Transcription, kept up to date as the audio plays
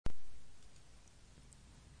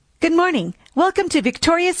Good morning. Welcome to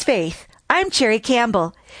Victorious Faith. I'm Cherri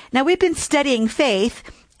Campbell. Now, we've been studying faith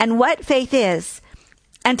and what faith is.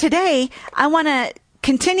 And today, I want to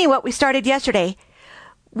continue what we started yesterday.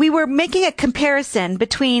 We were making a comparison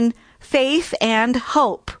between faith and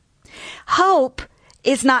hope. Hope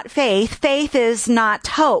is not faith. Faith is not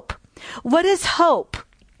hope. What is hope?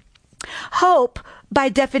 Hope, by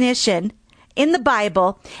definition, in the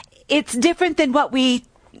Bible, it's different than what we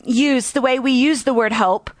use, the way we use the word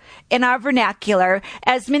hope in our vernacular.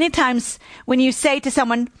 As many times when you say to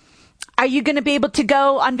someone, are you going to be able to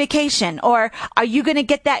go on vacation? Or are you going to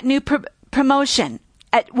get that new promotion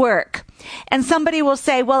at work? And somebody will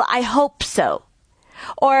say, well, I hope so.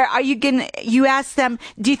 Or you ask them,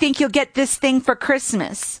 do you think you'll get this thing for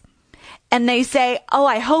Christmas? And they say, oh,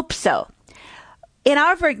 I hope so. In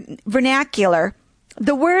our vernacular,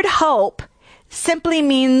 the word hope simply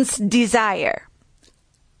means desire,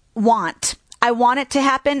 want. I want it to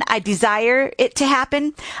happen. I desire it to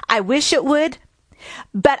happen. I wish it would,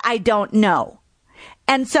 but I don't know.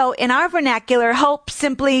 And so in our vernacular, hope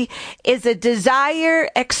simply is a desire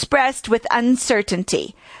expressed with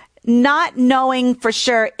uncertainty, not knowing for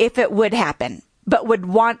sure if it would happen, but would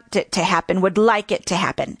want it to happen, would like it to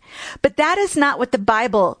happen. But that is not what the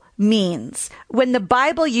Bible means when the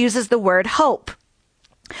Bible uses the word hope.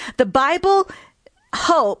 The Bible,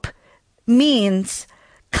 hope, means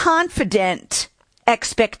confident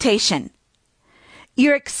expectation.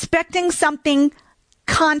 You're expecting something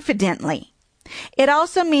confidently. It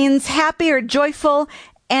also means happy or joyful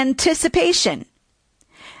anticipation.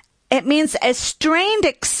 It means a strained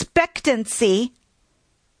expectancy,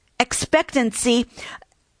 and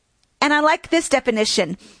I like this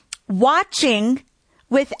definition, watching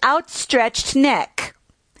with outstretched neck.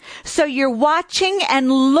 So you're watching and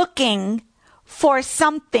looking for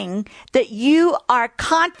something that you are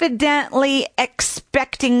confidently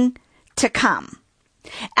expecting to come.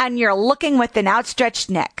 And you're looking with an outstretched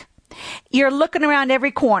neck. You're looking around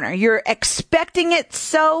every corner. You're expecting it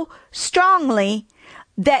so strongly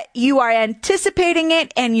that you are anticipating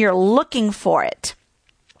it and you're looking for it.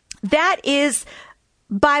 That is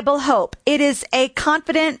Bible hope. It is a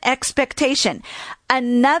confident expectation.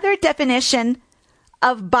 Another definition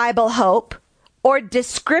of Bible hope, or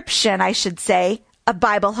description, I should say, of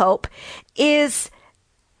Bible hope, is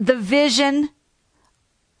the vision,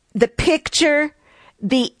 the picture,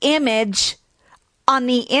 the image on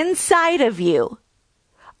the inside of you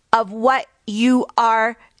of what you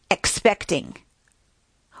are expecting.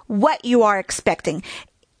 What you are expecting.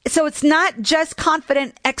 So it's not just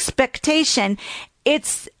confident expectation,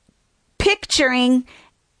 it's picturing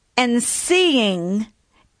and seeing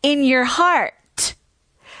in your heart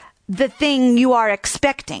the thing you are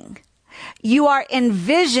expecting. You are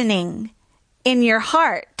envisioning in your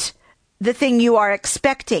heart the thing you are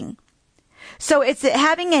expecting. So it's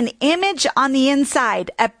having an image on the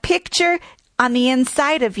inside, a picture on the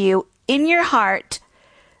inside of you in your heart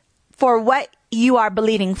for what you are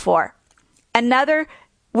believing for. Another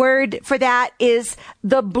word for that is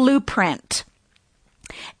the blueprint.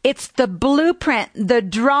 It's the blueprint, the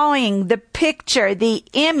drawing, the picture, the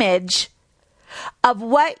image of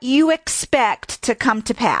what you expect to come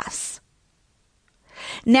to pass.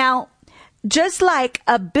 Now, just like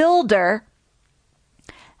a builder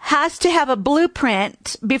has to have a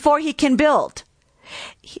blueprint before he can build,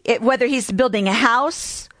 whether he's building a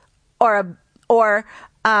house or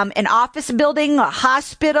an office building, a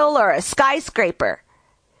hospital, or a skyscraper.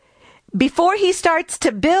 Before he starts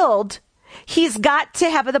to build, he's got to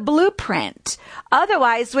have the blueprint.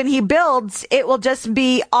 Otherwise, when he builds, it will just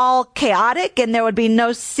be all chaotic and there would be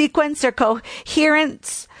no sequence or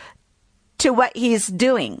coherence to what he's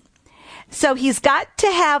doing. So he's got to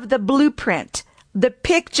have the blueprint, the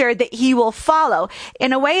picture that he will follow.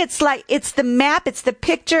 In a way, it's the map, it's the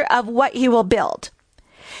picture of what he will build.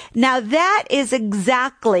 Now, that is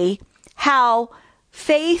exactly how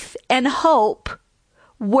faith and hope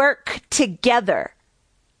work together.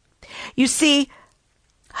 You see,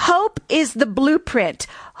 hope is the blueprint.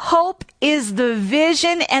 Hope is the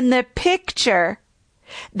vision and the picture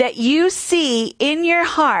that you see in your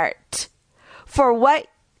heart for what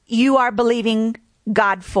you are believing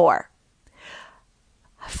God for.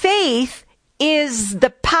 Faith is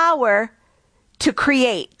the power to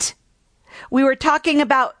create. We were talking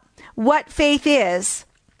about what faith is,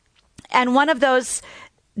 and one of those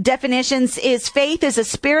definitions is faith is a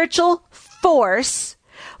spiritual force.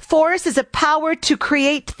 Force is a power to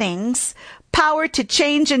create things, power to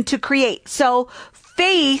change and to create. So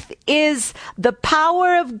faith is the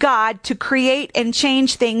power of God to create and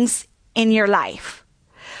change things in your life.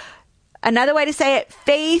 Another way to say it,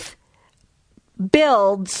 faith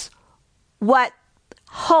builds what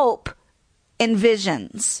hope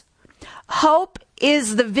envisions. Hope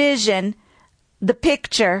is the vision, the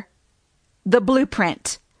picture, the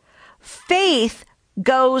blueprint. Faith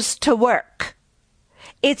goes to work.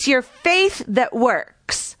 It's your faith that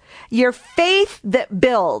works, your faith that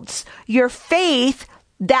builds, your faith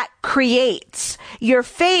that creates, your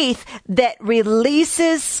faith that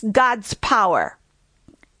releases God's power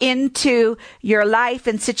into your life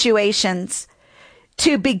and situations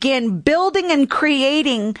to begin building and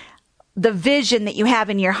creating the vision that you have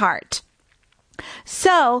in your heart.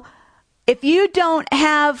 So, if you don't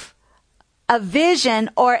have a vision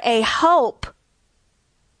or a hope,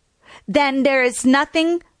 then there is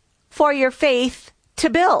nothing for your faith to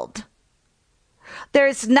build. There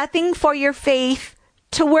is nothing for your faith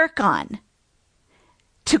to work on,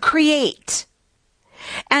 to create.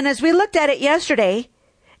 And as we looked at it yesterday,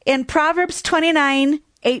 in Proverbs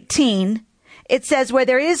 29:18, it says, where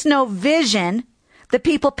there is no vision, the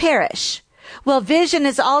people perish. Well, vision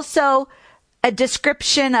is also a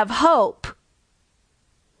description of hope.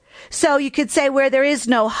 So you could say, where there is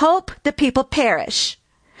no hope, the people perish.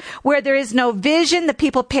 Where there is no vision, the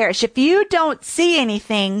people perish. If you don't see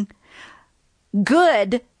anything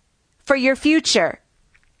good for your future,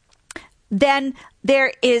 then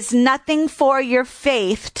there is nothing for your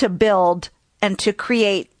faith to build and to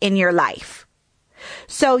create in your life.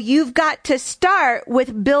 So you've got to start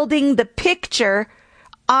with building the picture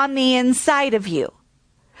on the inside of you.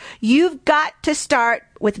 You've got to start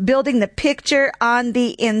with building the picture on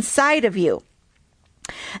the inside of you.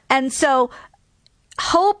 And so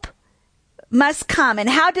hope must come. And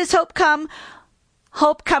how does hope come?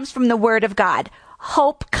 Hope comes from the Word of God.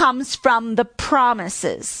 Hope comes from the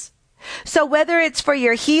promises. So whether it's for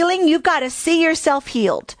your healing, you've got to see yourself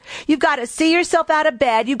healed. You've got to see yourself out of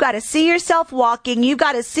bed. You've got to see yourself walking. You've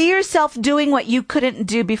got to see yourself doing what you couldn't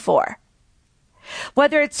do before.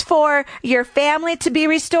 Whether it's for your family to be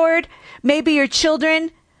restored, maybe your children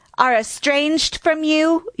are estranged from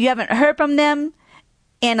you. You haven't heard from them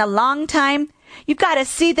in a long time. You've got to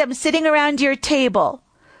see them sitting around your table,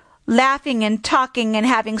 laughing and talking and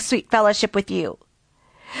having sweet fellowship with you.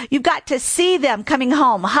 You've got to see them coming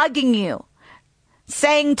home, hugging you,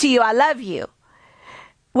 saying to you, I love you.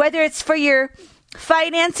 Whether it's for your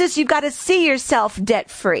finances, you've got to see yourself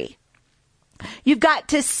debt-free. You've got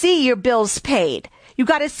to see your bills paid. You've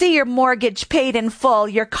got to see your mortgage paid in full,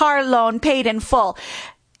 your car loan paid in full.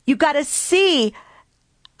 You've got to see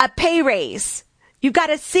a pay raise. You've got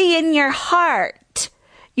to see in your heart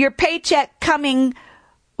your paycheck coming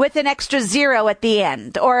with an extra zero at the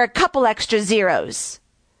end or a couple extra zeros.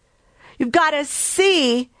 You've got to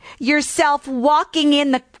see yourself walking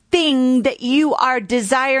in the thing that you are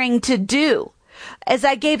desiring to do. As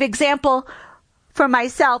I gave example for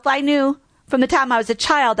myself, I knew from the time I was a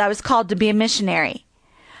child I was called to be a missionary.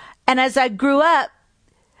 And as I grew up,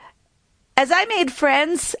 as I made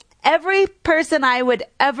friends, every person I would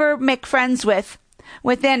ever make friends with,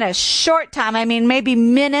 within a short time, I mean maybe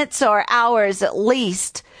minutes or hours at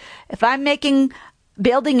least, if I'm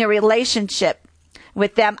building a relationship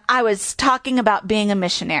with them, I was talking about being a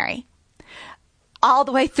missionary. All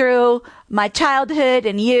the way through my childhood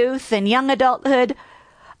and youth and young adulthood,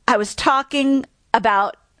 I was talking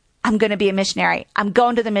about, I'm going to be a missionary. I'm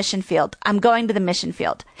going to the mission field. I'm going to the mission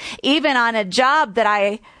field. Even on a job that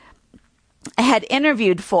I had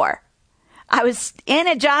interviewed for. I was in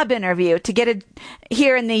a job interview to get it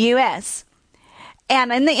here in the U.S.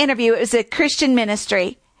 And in the interview, it was a Christian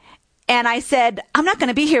ministry. And I said, I'm not going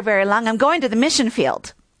to be here very long. I'm going to the mission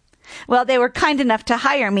field. Well, they were kind enough to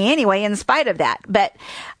hire me anyway, in spite of that. But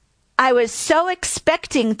I was so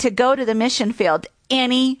expecting to go to the mission field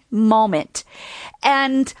any moment.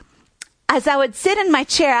 And as I would sit in my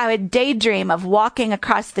chair, I would daydream of walking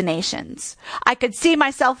across the nations. I could see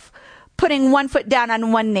myself putting one foot down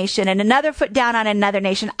on one nation and another foot down on another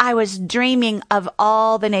nation. I was dreaming of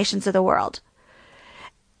all the nations of the world.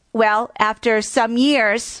 Well, after some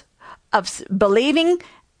years of believing,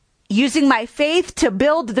 using my faith to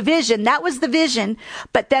build the vision, that was the vision,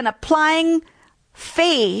 but then applying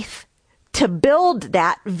faith to build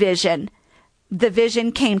that vision, the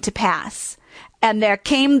vision came to pass. And there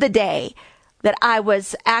came the day that I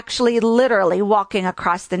was actually literally walking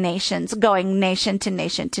across the nations, going nation to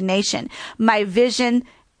nation to nation. My vision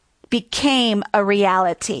became a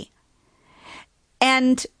reality.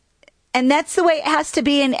 And that's the way it has to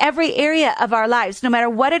be in every area of our lives, no matter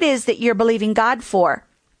what it is that you're believing God for.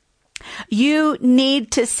 You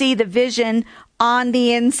need to see the vision on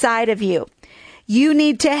the inside of you. You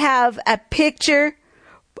need to have a picture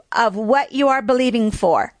of what you are believing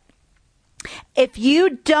for. If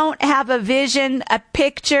you don't have a vision, a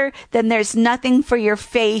picture, then there's nothing for your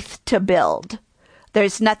faith to build.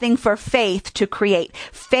 There's nothing for faith to create.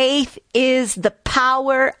 Faith is the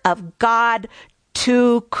power of God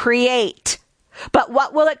to create. But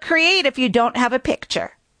what will it create if you don't have a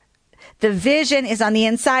picture? The vision is on the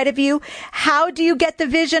inside of you. How do you get the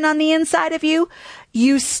vision on the inside of you?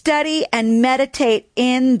 You study and meditate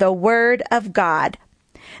in the Word of God.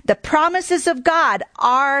 The promises of God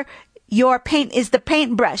are is the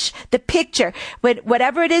paintbrush, the picture.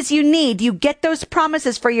 Whatever it is you need, you get those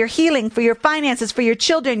promises for your healing, for your finances, for your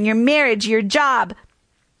children, your marriage, your job,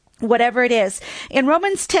 whatever it is. In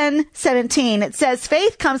Romans 10:17, it says,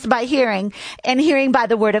 faith comes by hearing, and hearing by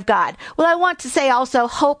the Word of God. Well, I want to say also,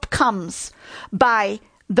 hope comes by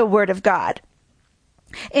the Word of God.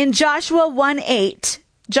 In Joshua 1:8,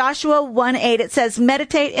 it says,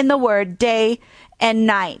 meditate in the Word day and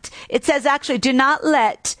night. It says, actually, do not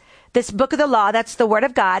let this book of the law, that's the Word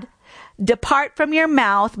of God, depart from your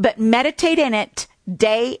mouth, but meditate in it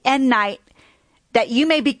day and night, that you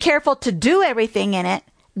may be careful to do everything in it.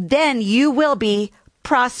 Then you will be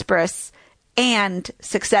prosperous and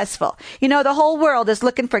successful. You know, the whole world is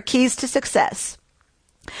looking for keys to success.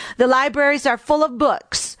 The libraries are full of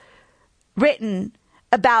books written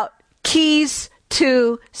about keys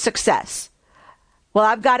to success. Well,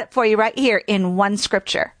 I've got it for you right here in one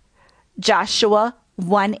scripture, Joshua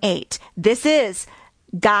 1:8. This is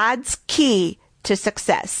God's key to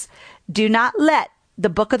success. Do not let the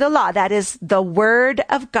book of the law, that is the Word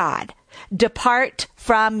of God, depart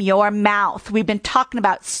from your mouth. We've been talking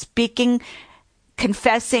about speaking,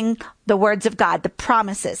 confessing the words of God, the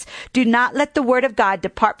promises. Do not let the Word of God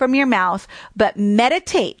depart from your mouth, but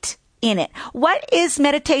meditate in it. What is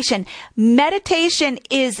meditation? Meditation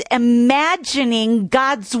is imagining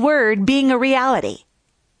God's Word being a reality.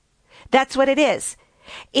 That's what it is.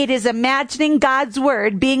 It is imagining God's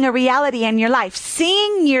Word being a reality in your life,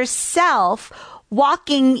 seeing yourself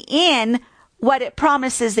walking in what it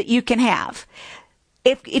promises that you can have.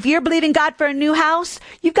 If you're believing God for a new house,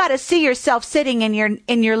 you've got to see yourself sitting in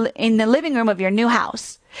the living room of your new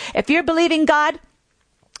house. If you're believing God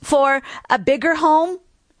for a bigger home,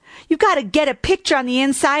 you've got to get a picture on the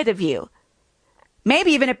inside of you.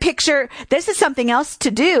 Maybe even a picture. This is something else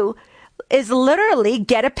to do, is literally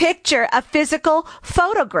get a picture, a physical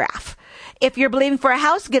photograph. If you're believing for a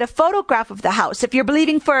house, get a photograph of the house. If you're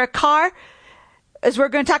believing for a car, as we're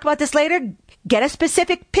going to talk about this later, get a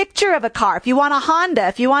specific picture of a car. If you want a Honda,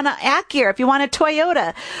 if you want an Acura, if you want a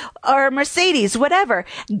Toyota or a Mercedes, whatever,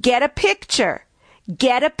 get a picture.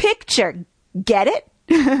 Get a picture. Get it?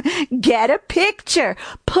 Get a picture.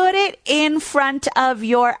 Put it in front of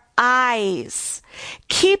your eyes.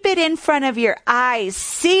 Keep it in front of your eyes.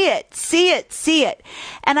 See it, see it, see it.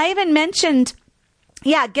 And I even mentioned,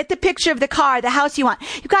 get the picture of the car, the house you want.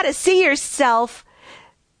 You've got to see yourself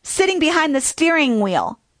sitting behind the steering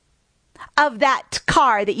wheel of that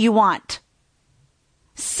car that you want.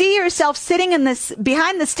 See yourself sitting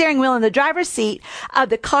behind the steering wheel in the driver's seat of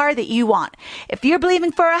the car that you want. If you're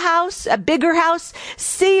believing for a house, a bigger house,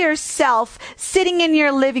 see yourself sitting in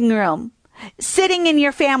your living room, sitting in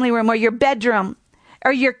your family room or your bedroom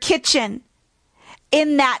or your kitchen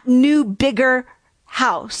in that new, bigger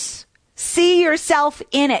house. See yourself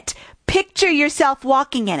in it. Picture yourself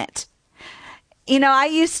walking in it. You know, I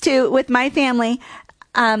used to, with my family,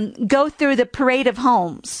 go through the parade of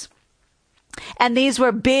homes. And these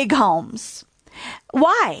were big homes.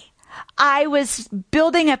 Why? I was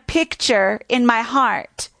building a picture in my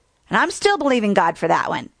heart. And I'm still believing God for that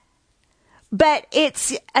one. But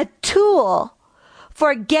it's a tool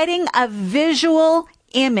for getting a visual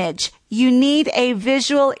image. You need a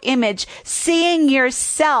visual image, seeing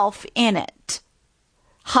yourself in it.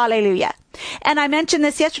 Hallelujah. And I mentioned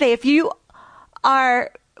this yesterday. If you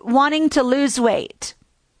are wanting to lose weight,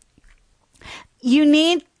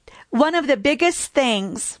 one of the biggest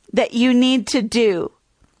things that you need to do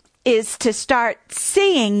is to start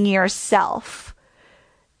seeing yourself.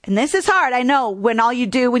 And this is hard. I know, when all you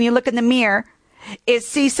do when you look in the mirror is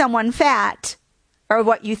see someone fat, or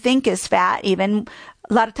what you think is fat. Even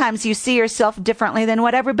a lot of times you see yourself differently than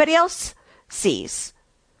what everybody else sees.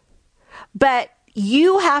 But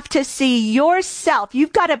you have to see yourself.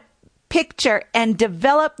 You've got to picture and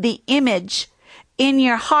develop the image in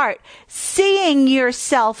your heart, seeing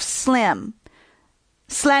yourself slim,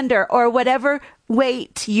 slender, or whatever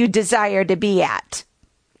weight you desire to be at.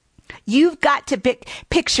 You've got to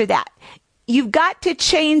picture that. You've got to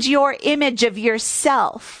change your image of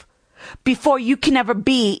yourself before you can ever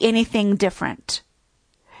be anything different.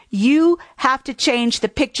 You have to change the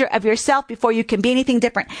picture of yourself before you can be anything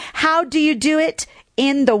different. How do you do it?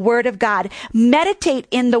 In the Word of God. Meditate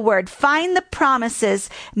in the Word. Find the promises.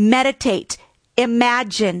 Meditate.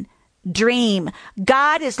 Imagine. Dream.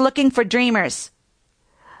 God is looking for dreamers.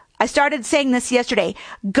 I started saying this yesterday.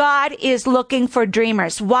 God is looking for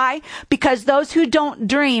dreamers. Why? Because those who don't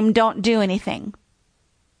dream don't do anything.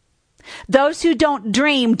 Those who don't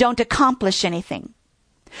dream don't accomplish anything.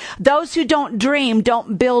 Those who don't dream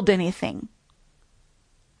don't build anything.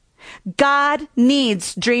 God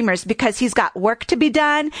needs dreamers because He's got work to be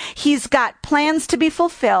done. He's got plans to be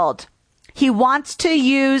fulfilled. He wants to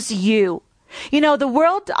use you. You know, the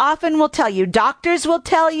world often will tell you, doctors will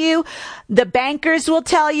tell you, the bankers will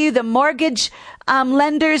tell you, the mortgage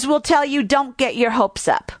lenders will tell you, don't get your hopes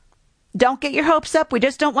up. Don't get your hopes up. We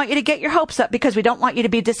just don't want you to get your hopes up because we don't want you to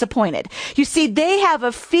be disappointed. You see, they have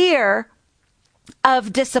a fear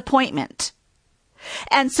of disappointment.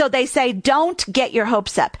 And so they say, don't get your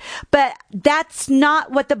hopes up. But that's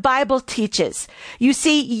not what the Bible teaches. You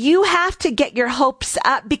see, you have to get your hopes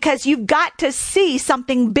up because you've got to see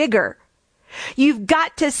something bigger. You've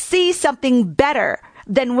got to see something better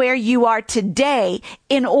than where you are today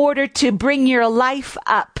in order to bring your life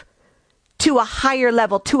up to a higher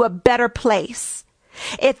level, to a better place.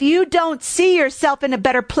 If you don't see yourself in a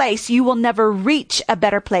better place, you will never reach a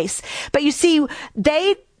better place. But you see,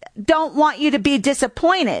 they don't want you to be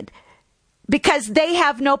disappointed because they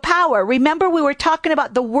have no power. Remember, we were talking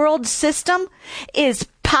about the world system is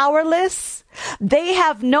powerless. They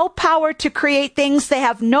have no power to create things. They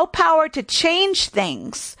have no power to change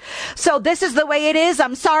things. So this is the way it is.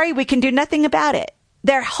 I'm sorry, we can do nothing about it.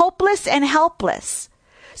 They're hopeless and helpless.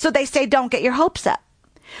 So they say, don't get your hopes up.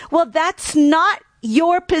 Well, that's not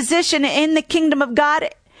your position in the kingdom of God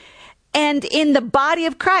and in the body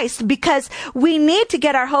of Christ, because we need to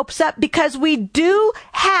get our hopes up because we do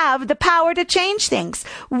have the power to change things.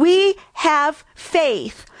 We have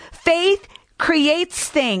faith. Faith creates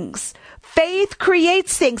things. Faith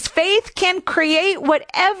creates things. Faith can create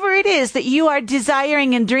whatever it is that you are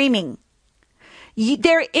desiring and dreaming.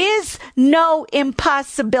 There is no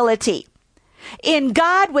impossibility. In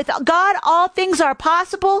God, with God, all things are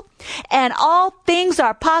possible, and all things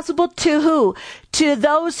are possible to who? To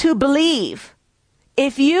those who believe.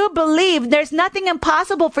 If you believe, there's nothing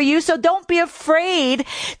impossible for you, so don't be afraid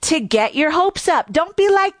to get your hopes up. Don't be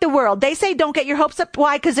like the world. They say don't get your hopes up.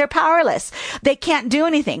 Why? Because they're powerless. They can't do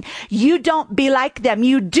anything. You don't be like them.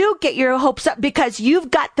 You do get your hopes up because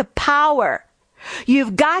you've got the power.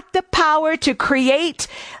 You've got the power to create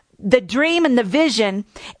the dream and the vision.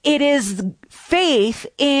 It is faith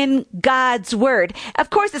in God's word. Of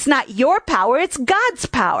course, it's not your power. It's God's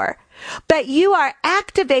power. But you are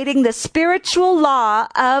activating the spiritual law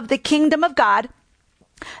of the kingdom of God,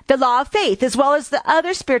 the law of faith, as well as the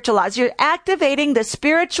other spiritual laws. You're activating the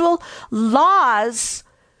spiritual laws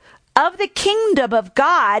of the kingdom of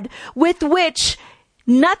God with which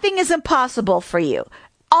nothing is impossible for you.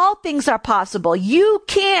 All things are possible. You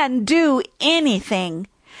can do anything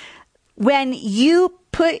when you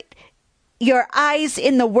put your eyes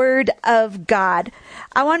in the word of God.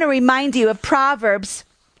 I want to remind you of Proverbs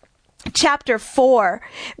chapter 4,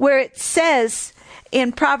 where it says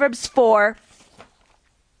in Proverbs 4,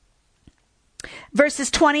 verses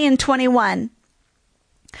 20 and 21,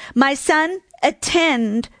 my son,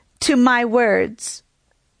 attend to my words.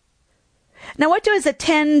 Now, what does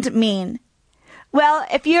attend mean? Well,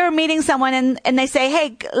 if you're meeting someone and they say,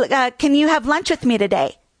 hey, can you have lunch with me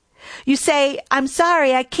today? You say, I'm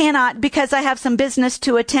sorry, I cannot because I have some business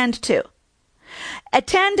to attend to.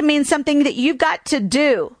 Attend means something that you've got to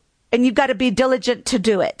do, and you've got to be diligent to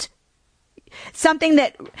do it. Something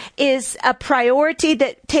that is a priority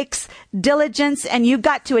that takes diligence, and you've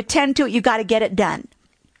got to attend to it. You've got to get it done.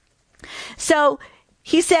 So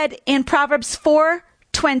he said in Proverbs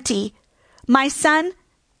 4:20, my son,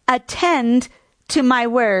 attend to my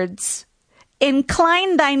words.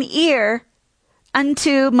 Incline thine ear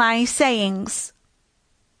unto my sayings.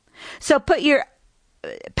 So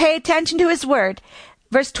pay attention to his word.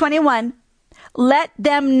 Verse 21, let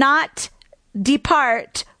them not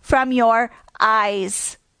depart from your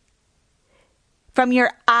eyes. From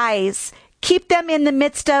your eyes. Keep them in the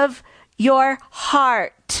midst of your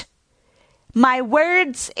heart. My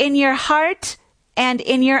words in your heart and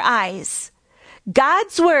in your eyes.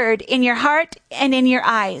 God's word in your heart and in your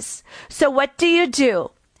eyes. So what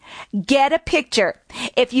do? Get a picture.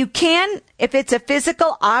 If you can, if it's a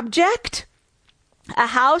physical object, a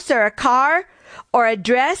house or a car or a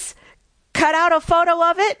dress, cut out a photo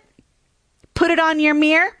of it, put it on your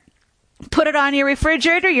mirror, put it on your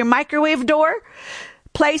refrigerator, your microwave door,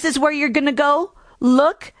 places where you're going to go.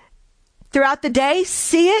 Look throughout the day.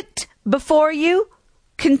 See it before you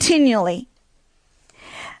continually.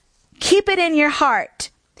 Keep it in your heart.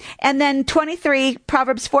 And then 23,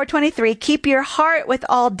 Proverbs 4:23, keep your heart with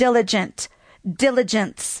all diligence.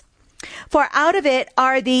 For out of it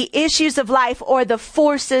are the issues of life, or the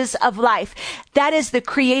forces of life. That is the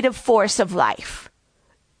creative force of life.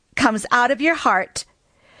 Comes out of your heart.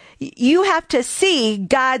 You have to see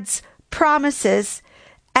God's promises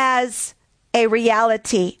as a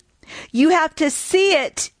reality. You have to see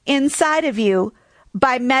it inside of you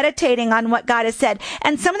by meditating on what God has said.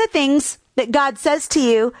 And some of the things that God says to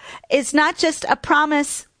you is not just a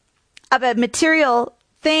promise of a material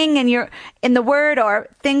thing in the word, or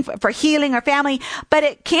thing for healing or family, but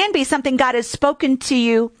it can be something God has spoken to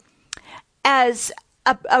you as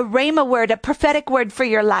a rhema word, a prophetic word for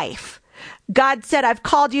your life. God said, I've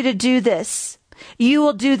called you to do this. You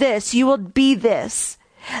will do this. You will be this.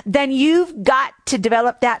 Then you've got to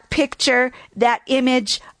develop that picture, that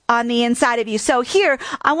image on the inside of you. So here,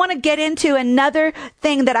 I want to get into another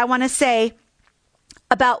thing that I want to say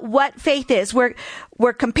about what faith is.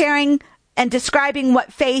 We're comparing and describing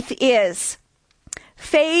what faith is.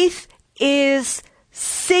 Faith is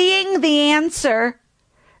seeing the answer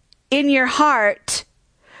in your heart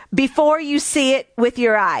before you see it with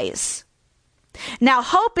your eyes. Now,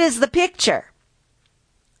 hope is the picture,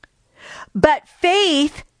 but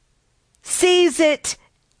faith sees it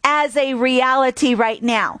as a reality right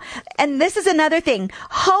now. And this is another thing.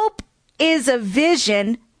 Hope is a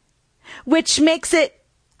vision, which makes it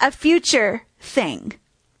a future thing.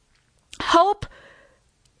 Hope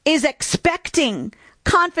is expecting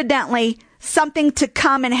confidently something to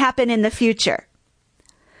come and happen in the future.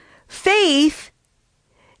 Faith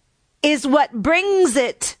is what brings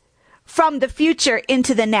it from the future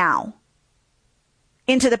into the now,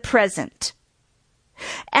 into the present.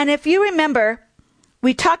 And if you remember,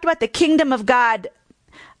 we talked about the kingdom of God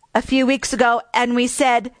a few weeks ago, and we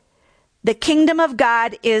said the kingdom of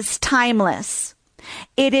God is timeless.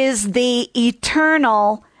 It is the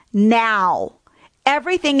eternal now.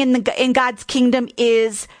 Everything in God's kingdom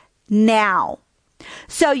is now.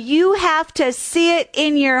 So you have to see it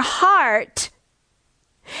in your heart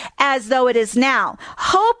as though it is now.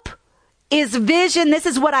 Hope is vision. This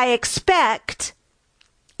is what I expect.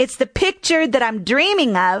 It's the picture that I'm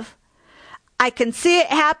dreaming of. I can see it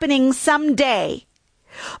happening someday.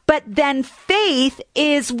 But then faith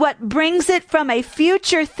is what brings it from a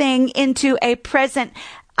future thing into a present.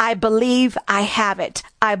 I believe I have it.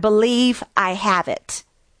 I believe I have it.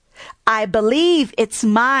 I believe it's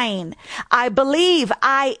mine. I believe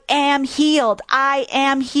I am healed. I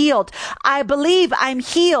am healed. I believe I'm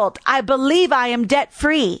healed. I believe I am debt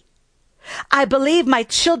free. I believe my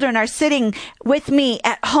children are sitting with me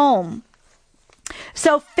at home.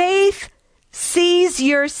 So faith sees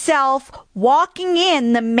yourself walking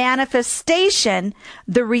in the manifestation,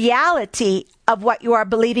 the reality of what you are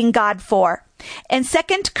believing God for. In 2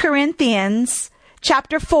 Corinthians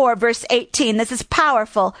chapter 4, verse 18, this is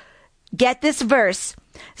powerful. Get this verse.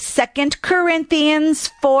 2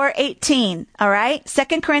 Corinthians 4:18. All right?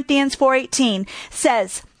 2 Corinthians 4:18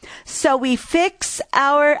 says, so we fix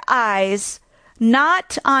our eyes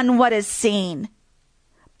not on what is seen,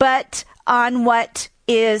 but on what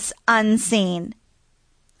is unseen.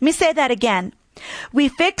 Let me say that again. We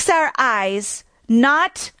fix our eyes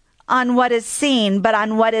not on what is seen, but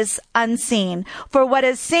on what is unseen. For what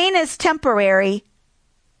is seen is temporary,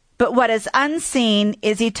 but what is unseen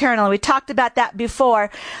is eternal. We talked about that before.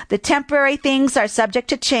 The temporary things are subject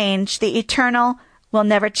to change. The eternal will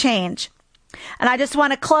never change. And I just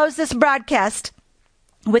want to close this broadcast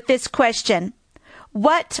with this question.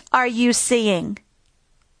 What are you seeing?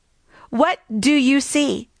 What do you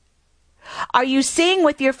see? Are you seeing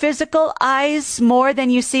with your physical eyes more than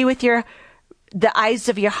you see with the eyes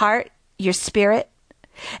of your heart, your spirit?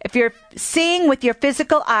 If you're seeing with your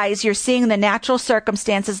physical eyes, you're seeing the natural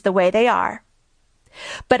circumstances the way they are.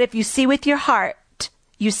 But if you see with your heart,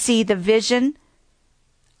 you see the vision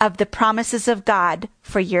of the promises of God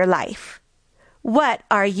for your life. What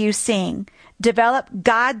are you seeing? Develop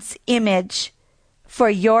God's image for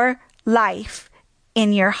your life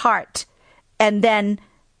in your heart, and then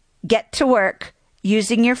get to work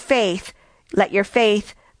using your faith. Let your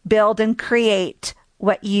faith build and create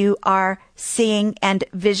what you are seeing and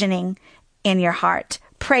visioning in your heart.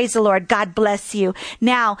 Praise the Lord. God bless you.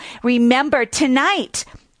 Now, remember, tonight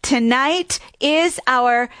is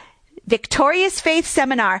our Victorious Faith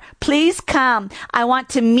Seminar. Please come. I want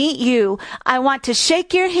to meet you. I want to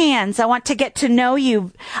shake your hands. I want to get to know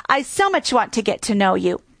you. I so much want to get to know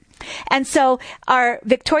you. And so our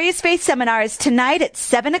Victorious Faith Seminar is tonight at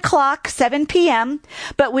 7 o'clock, 7 p.m.,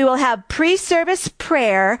 but we will have pre-service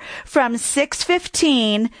prayer from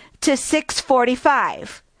 6:15 to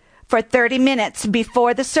 6:45 for 30 minutes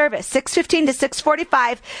before the service, 6:15 to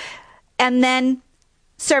 6:45, and then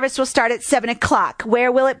service will start at 7 o'clock.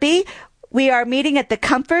 Where will it be? We are meeting at the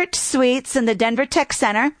Comfort Suites in the Denver Tech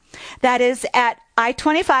Center. That is at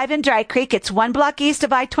I-25 in Dry Creek. It's 1 block east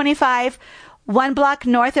of I-25, 1 block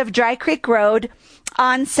north of Dry Creek Road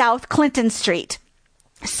on South Clinton Street.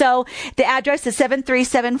 So the address is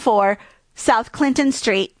 7374 South Clinton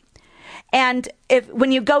Street. And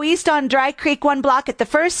when you go east on Dry Creek 1 block at the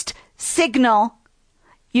first signal,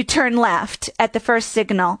 you turn left at the first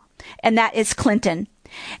signal, and that is Clinton.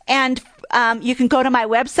 And you can go to my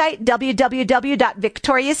website,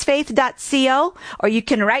 www.victoriousfaith.co, or you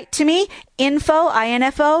can write to me, info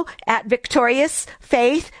at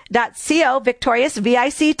victoriousfaith.co, victorious,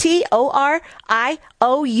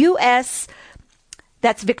 VICTORIOUS.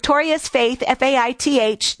 That's victoriousfaith,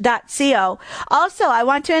 FAITH.co. Also, I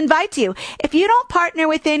want to invite you, if you don't partner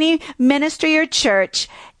with any ministry or church,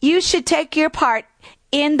 you should take your part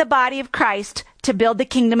in the body of Christ to build the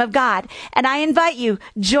kingdom of God. And I invite you,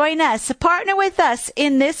 join us, partner with us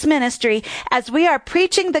in this ministry as we are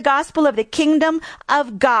preaching the gospel of the kingdom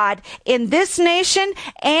of God in this nation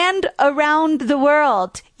and around the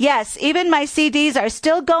world. Yes, even my CDs are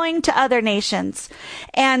still going to other nations.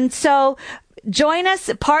 And so join us,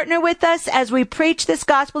 partner with us as we preach this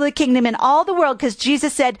gospel of the kingdom in all the world, because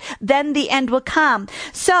Jesus said, then the end will come.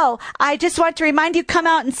 So I just want to remind you, come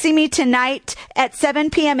out and see me tonight at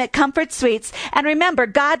 7 p.m. at Comfort Suites. And remember,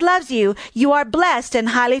 God loves you. You are blessed and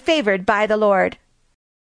highly favored by the Lord.